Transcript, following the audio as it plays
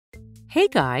Hey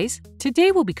guys!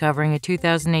 Today we'll be covering a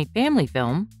 2008 family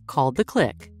film called The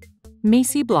Clique.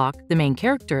 Macy Block, the main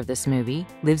character of this movie,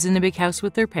 lives in a big house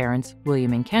with their parents,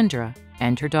 William and Kendra,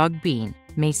 and her dog Bean.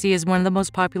 Macy is one of the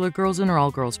most popular girls in her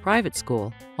all-girls private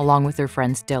school, along with her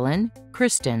friends Dylan,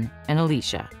 Kristen, and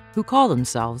Alicia, who call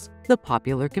themselves the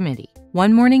Popular Committee.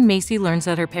 One morning, Macy learns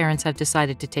that her parents have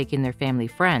decided to take in their family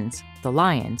friends, the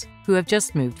Lions, who have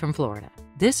just moved from Florida.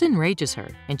 This enrages her,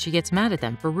 and she gets mad at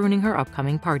them for ruining her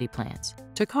upcoming party plans.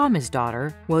 To calm his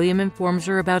daughter, William informs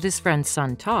her about his friend's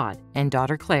son Todd and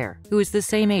daughter Claire, who is the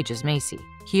same age as Macy.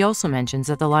 He also mentions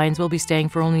that the Lions will be staying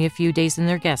for only a few days in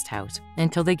their guest house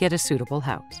until they get a suitable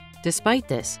house. Despite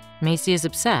this, Macy is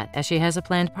upset as she has a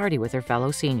planned party with her fellow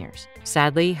seniors.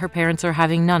 Sadly, her parents are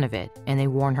having none of it, and they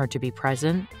warn her to be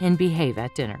present and behave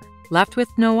at dinner. Left with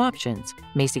no options,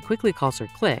 Macy quickly calls her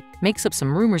clique, makes up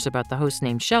some rumors about the host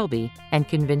named Shelby, and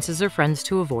convinces her friends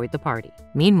to avoid the party.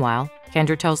 Meanwhile,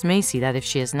 Kendra tells Macy that if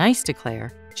she is nice to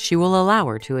Claire, she will allow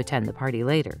her to attend the party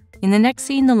later. In the next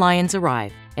scene, the Lions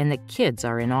arrive, and the kids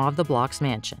are in awe of the Block's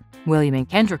mansion. William and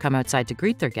Kendra come outside to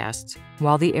greet their guests,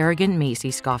 while the arrogant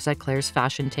Macy scoffs at Claire's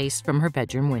fashion taste from her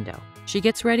bedroom window. She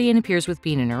gets ready and appears with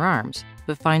Bean in her arms,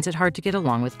 but finds it hard to get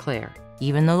along with Claire,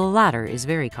 even though the latter is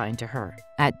very kind to her.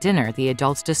 At dinner, the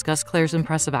adults discuss Claire's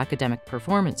impressive academic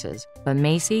performances, but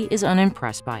Macy is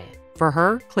unimpressed by it. For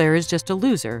her, Claire is just a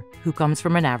loser who comes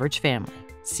from an average family.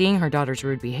 Seeing her daughter's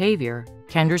rude behavior,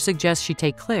 Kendra suggests she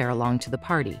take Claire along to the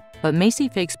party, but Macy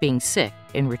fakes being sick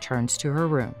and returns to her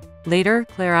room. Later,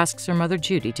 Claire asks her mother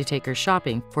Judy to take her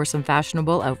shopping for some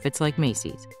fashionable outfits like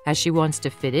Macy's, as she wants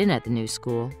to fit in at the new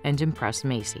school and impress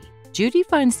Macy. Judy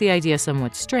finds the idea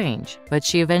somewhat strange, but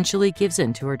she eventually gives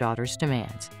in to her daughter's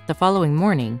demands. The following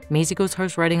morning, Macy goes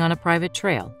horse riding on a private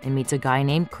trail and meets a guy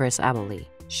named Chris Abilene.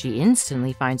 She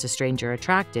instantly finds the stranger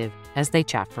attractive as they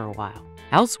chat for a while.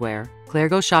 Elsewhere, Claire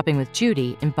goes shopping with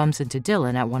Judy and bumps into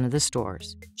Dylan at one of the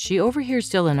stores. She overhears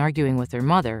Dylan arguing with her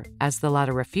mother as the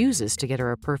latter refuses to get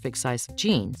her a perfect size of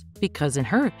jeans because, in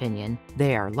her opinion,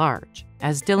 they are large.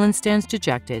 As Dylan stands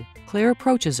dejected, Claire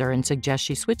approaches her and suggests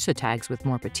she switch the tags with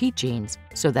more petite jeans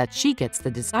so that she gets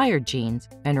the desired jeans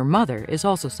and her mother is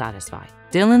also satisfied.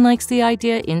 Dylan likes the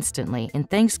idea instantly and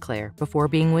thanks Claire before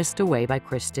being whisked away by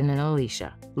Kristen and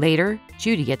Alicia. Later,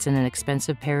 Judy gets in an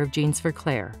expensive pair of jeans for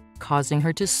Claire, causing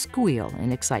her to squeal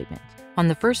in excitement. On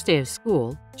the first day of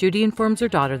school, Judy informs her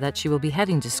daughter that she will be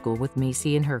heading to school with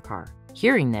Macy in her car.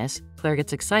 Hearing this, Claire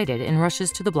gets excited and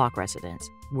rushes to the Block residence,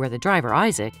 where the driver,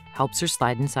 Isaac, helps her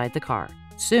slide inside the car.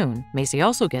 Soon, Macy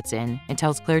also gets in and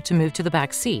tells Claire to move to the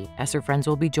back seat as her friends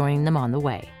will be joining them on the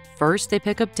way. First, they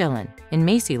pick up Dylan, and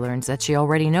Macy learns that she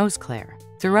already knows Claire.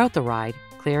 Throughout the ride,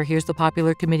 Claire hears the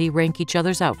Popular Committee rank each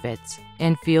other's outfits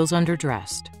and feels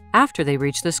underdressed. After they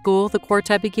reach the school, the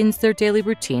quartet begins their daily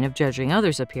routine of judging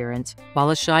others' appearance, while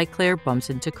a shy Claire bumps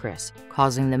into Chris,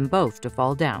 causing them both to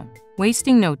fall down.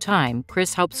 Wasting no time,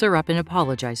 Chris helps her up and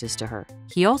apologizes to her.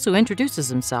 He also introduces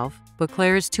himself, but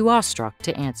Claire is too awestruck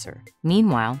to answer.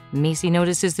 Meanwhile, Macy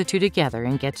notices the two together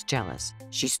and gets jealous.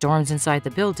 She storms inside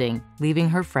the building, leaving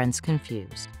her friends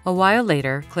confused. A while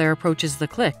later, Claire approaches the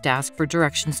clique to ask for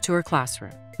directions to her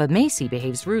classroom, but Macy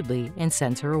behaves rudely and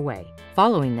sends her away.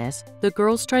 Following this, the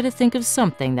girls try to think of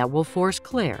something that will force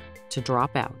Claire to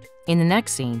drop out. In the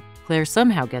next scene, Claire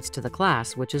somehow gets to the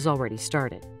class, which has already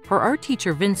started. Her art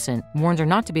teacher, Vincent, warns her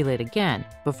not to be late again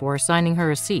before assigning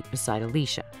her a seat beside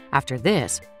Alicia. After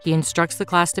this, he instructs the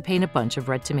class to paint a bunch of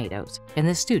red tomatoes, and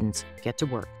the students get to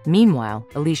work. Meanwhile,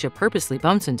 Alicia purposely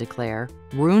bumps into Claire,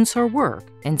 ruins her work,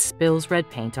 and spills red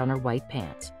paint on her white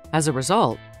pants. As a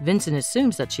result, Vincent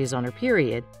assumes that she is on her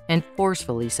period and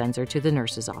forcefully sends her to the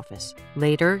nurse's office.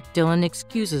 Later, Dylan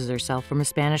excuses herself from a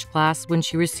Spanish class when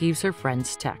she receives her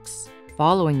friend's texts.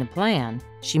 Following the plan,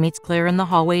 she meets Claire in the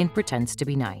hallway and pretends to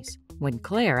be nice. When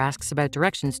Claire asks about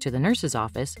directions to the nurse's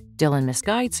office, Dylan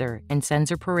misguides her and sends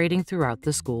her parading throughout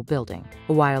the school building.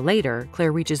 A while later,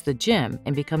 Claire reaches the gym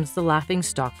and becomes the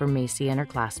laughingstock for Macy and her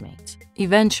classmates.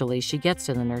 Eventually, she gets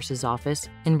to the nurse's office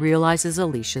and realizes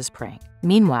Alicia's prank.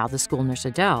 Meanwhile, the school nurse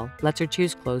Adele lets her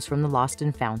choose clothes from the Lost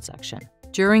and Found section.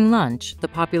 During lunch, the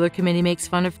Popular Committee makes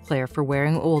fun of Claire for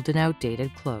wearing old and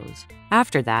outdated clothes.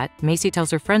 After that, Macy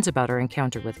tells her friends about her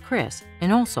encounter with Chris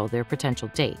and also their potential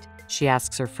date. She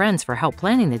asks her friends for help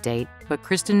planning the date, but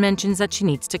Kristen mentions that she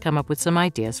needs to come up with some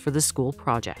ideas for the school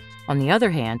project. On the other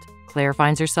hand, Claire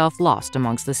finds herself lost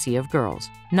amongst the sea of girls,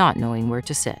 not knowing where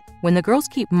to sit. When the girls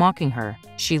keep mocking her,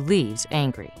 she leaves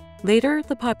angry. Later,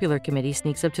 the Popular Committee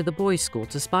sneaks up to the boys' school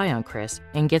to spy on Chris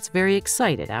and gets very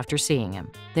excited after seeing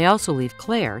him. They also leave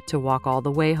Claire to walk all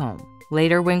the way home.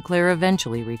 Later, when Claire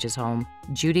eventually reaches home,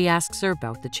 Judy asks her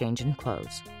about the change in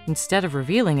clothes. Instead of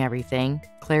revealing everything,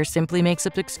 Claire simply makes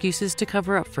up excuses to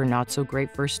cover up for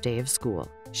not-so-great first day of school.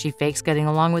 She fakes getting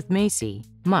along with Macy,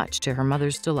 much to her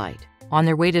mother's delight. On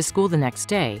their way to school the next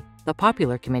day, the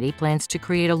popular committee plans to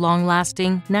create a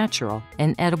long-lasting, natural,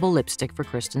 and edible lipstick for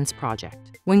Kristen's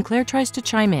project. When Claire tries to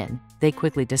chime in, they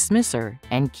quickly dismiss her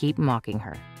and keep mocking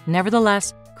her.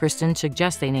 Nevertheless, Kristen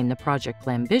suggests they name the project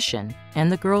Glambition,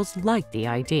 and the girls like the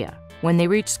idea. When they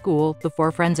reach school, the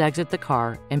four friends exit the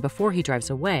car, and before he drives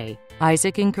away,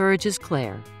 Isaac encourages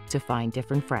Claire to find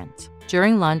different friends.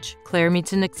 During lunch, Claire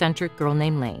meets an eccentric girl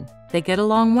named Lane. They get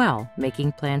along well,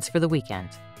 making plans for the weekend.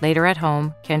 Later at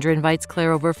home, Kendra invites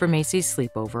Claire over for Macy's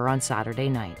sleepover on Saturday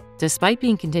night. Despite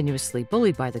being continuously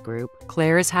bullied by the group,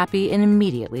 Claire is happy and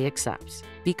immediately accepts.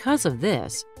 Because of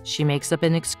this, she makes up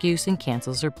an excuse and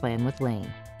cancels her plan with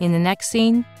Lane. In the next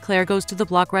scene, Claire goes to the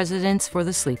block residence for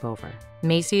the sleepover.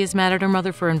 Macy is mad at her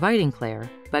mother for inviting Claire,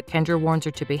 but Kendra warns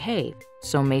her to behave,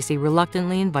 so Macy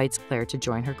reluctantly invites Claire to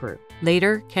join her group.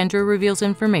 Later, Kendra reveals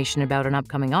information about an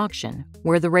upcoming auction,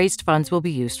 where the raised funds will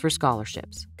be used for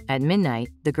scholarships. At midnight,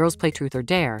 the girls play Truth or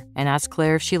Dare and ask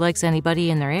Claire if she likes anybody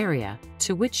in their area,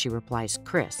 to which she replies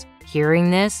Chris. Hearing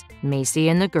this, Macy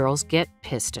and the girls get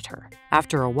pissed at her.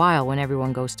 After a while, when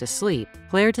everyone goes to sleep,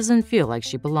 Claire doesn't feel like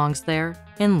she belongs there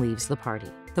and leaves the party.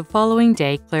 The following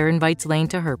day, Claire invites Lane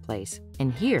to her place,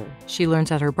 and here she learns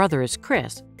that her brother is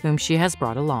Chris, whom she has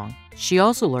brought along. She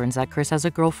also learns that Chris has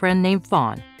a girlfriend named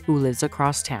Fawn, who lives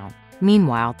across town.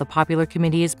 Meanwhile, the popular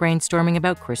committee is brainstorming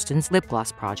about Kristen's lip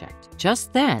gloss project.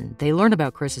 Just then, they learn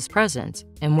about Chris's presence,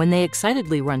 and when they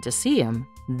excitedly run to see him,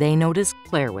 they notice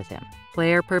Claire with him.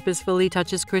 Claire purposefully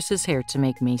touches Chris's hair to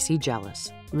make Macy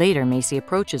jealous. Later, Macy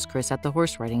approaches Chris at the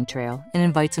horse riding trail and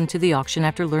invites him to the auction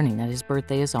after learning that his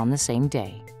birthday is on the same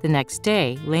day. The next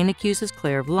day, Lane accuses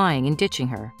Claire of lying and ditching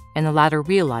her, and the latter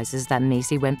realizes that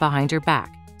Macy went behind her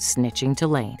back, snitching to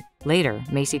Lane. Later,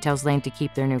 Macy tells Lane to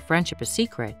keep their new friendship a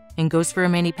secret and goes for a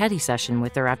mani-pedi session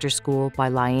with her after school by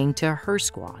lying to her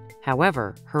squad.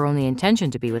 However, her only intention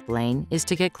to be with Lane is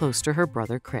to get close to her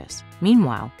brother Chris.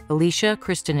 Meanwhile, Alicia,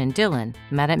 Kristen, and Dylan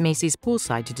met at Macy's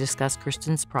poolside to discuss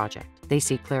Kristen's project. They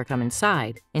see Claire come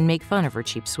inside and make fun of her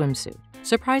cheap swimsuit.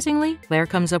 Surprisingly, Claire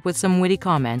comes up with some witty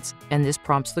comments, and this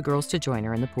prompts the girls to join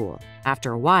her in the pool.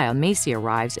 After a while, Macy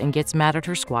arrives and gets mad at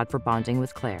her squad for bonding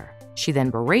with Claire. She then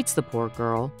berates the poor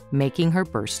girl, making her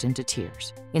burst into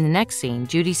tears. In the next scene,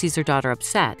 Judy sees her daughter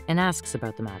upset and asks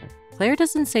about the matter. Claire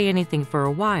doesn't say anything for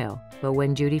a while, but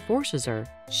when Judy forces her,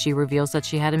 she reveals that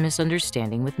she had a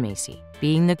misunderstanding with Macy.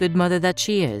 Being the good mother that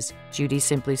she is, Judy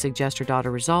simply suggests her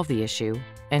daughter resolve the issue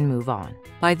and move on.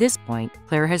 By this point,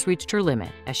 Claire has reached her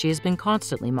limit, as she has been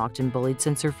constantly mocked and bullied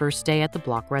since her first day at the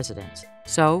block residence.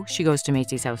 So, she goes to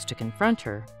Macy's house to confront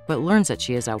her, but learns that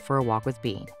she is out for a walk with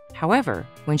BuIIied. However,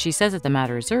 when she says that the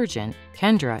matter is urgent,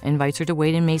 Kendra invites her to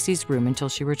wait in Macy's room until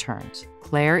she returns.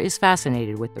 Claire is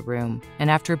fascinated with the room,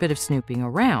 and after a bit of snooping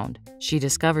around, she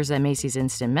discovers that Macy's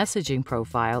instant messaging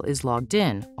profile is logged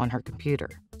in on her computer.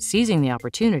 Seizing the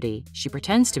opportunity, she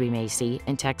pretends to be Macy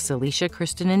and texts Alicia,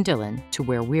 Kristen, and Dylan to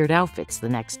wear weird outfits the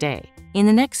next day. In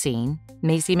the next scene,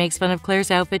 Macy makes fun of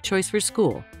Claire's outfit choice for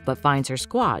school, but finds her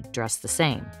squad dressed the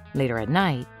same. Later at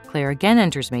night, Claire again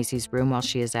enters Macy's room while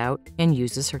she is out and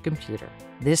uses her computer.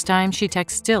 This time, she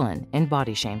texts Dylan and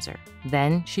body shames her.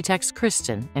 Then, she texts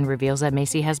Kristen and reveals that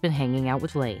Macy has been hanging out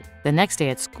with Lane. The next day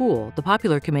at school, the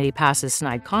popular committee passes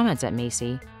snide comments at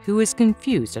Macy, who is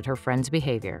confused at her friend's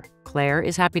behavior. Claire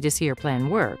is happy to see her plan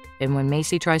work, and when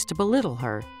Macy tries to belittle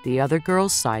her, the other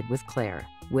girls side with Claire.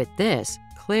 With this,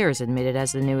 Claire is admitted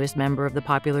as the newest member of the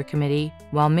popular committee,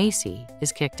 while Macy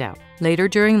is kicked out. Later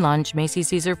during lunch, Macy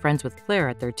sees her friends with Claire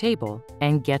at their table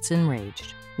and gets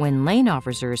enraged. When Lane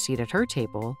offers her a seat at her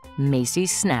table, Macy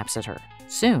snaps at her.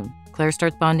 Soon, Claire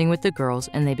starts bonding with the girls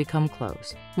and they become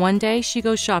close. One day, she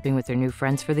goes shopping with her new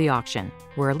friends for the auction,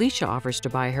 where Alicia offers to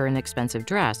buy her an expensive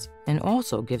dress and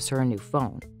also gives her a new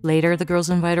phone. Later, the girls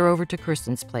invite her over to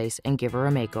Kristen's place and give her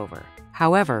a makeover.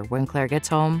 However, when Claire gets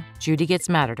home, Judy gets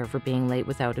mad at her for being late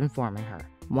without informing her.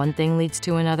 One thing leads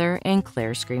to another, and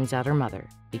Claire screams at her mother.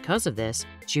 Because of this,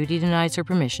 Judy denies her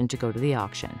permission to go to the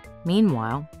auction.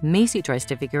 Meanwhile, Macy tries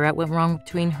to figure out what went wrong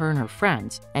between her and her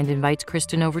friends and invites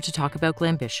Kristen over to talk about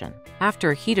Glambition.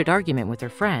 After a heated argument with her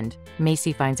friend,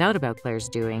 Macy finds out about Claire's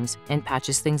doings and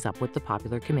patches things up with the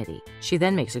popular committee. She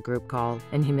then makes a group call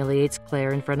and humiliates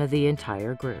Claire in front of the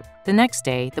entire group. The next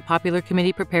day, the popular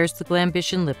committee prepares the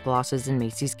Glambition lip glosses in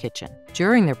Macy's kitchen.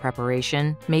 During their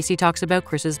preparation, Macy talks about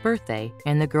Chris's birthday,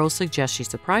 and the girls suggest she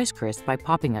surprise Chris by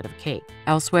popping out of cake.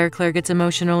 Elsewhere, Claire gets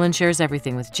emotional and shares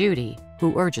everything with Judy,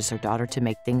 who urges her daughter to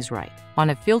make things right. On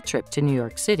a field trip to New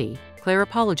York City, Claire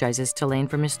apologizes to Lane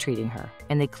for mistreating her,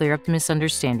 and they clear up the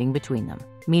misunderstanding between them.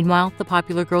 Meanwhile, the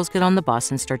popular girls get on the bus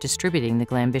and start distributing the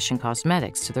Glambition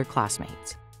cosmetics to their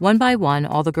classmates. One by one,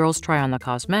 all the girls try on the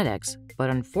cosmetics, but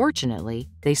unfortunately,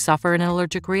 they suffer an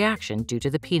allergic reaction due to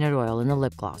the peanut oil in the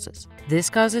lip glosses.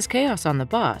 This causes chaos on the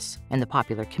bus, and the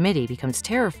popular committee becomes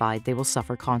terrified they will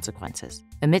suffer consequences.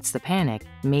 Amidst the panic,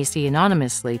 Macy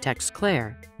anonymously texts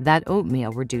Claire that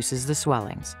oatmeal reduces the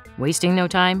swellings. Wasting no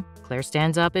time, Claire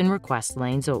stands up and requests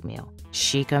Lane's oatmeal.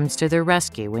 She comes to their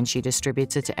rescue when she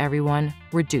distributes it to everyone,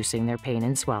 reducing their pain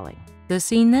and swelling. The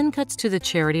scene then cuts to the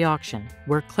charity auction,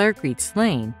 where Claire greets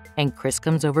Lane and Chris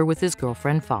comes over with his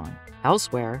girlfriend Fawn.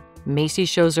 Elsewhere, Macy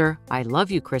shows her "I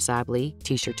love you, Chris Abley"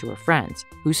 t-shirt to her friends,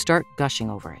 who start gushing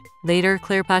over it. Later,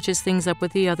 Claire patches things up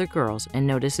with the other girls and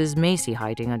notices Macy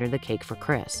hiding under the cake for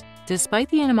Chris. Despite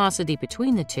the animosity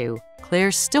between the two,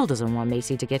 Claire still doesn't want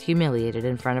Macy to get humiliated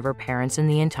in front of her parents and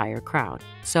the entire crowd.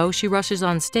 So she rushes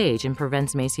on stage and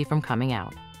prevents Macy from coming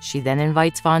out. She then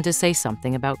invites Fawn to say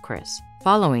something about Chris.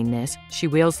 Following this, she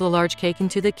wheels the large cake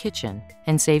into the kitchen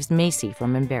and saves Macy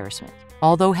from embarrassment.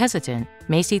 Although hesitant,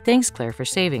 Macy thanks Claire for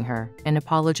saving her and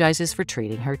apologizes for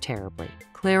treating her terribly.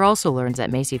 Claire also learns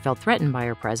that Macy felt threatened by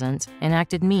her presence and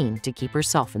acted mean to keep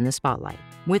herself in the spotlight.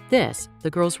 With this,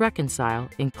 the girls reconcile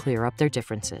and clear up their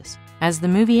differences. As the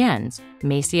movie ends,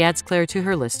 Macy adds Claire to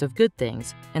her list of good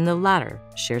things, and the latter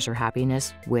shares her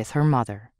happiness with her mother.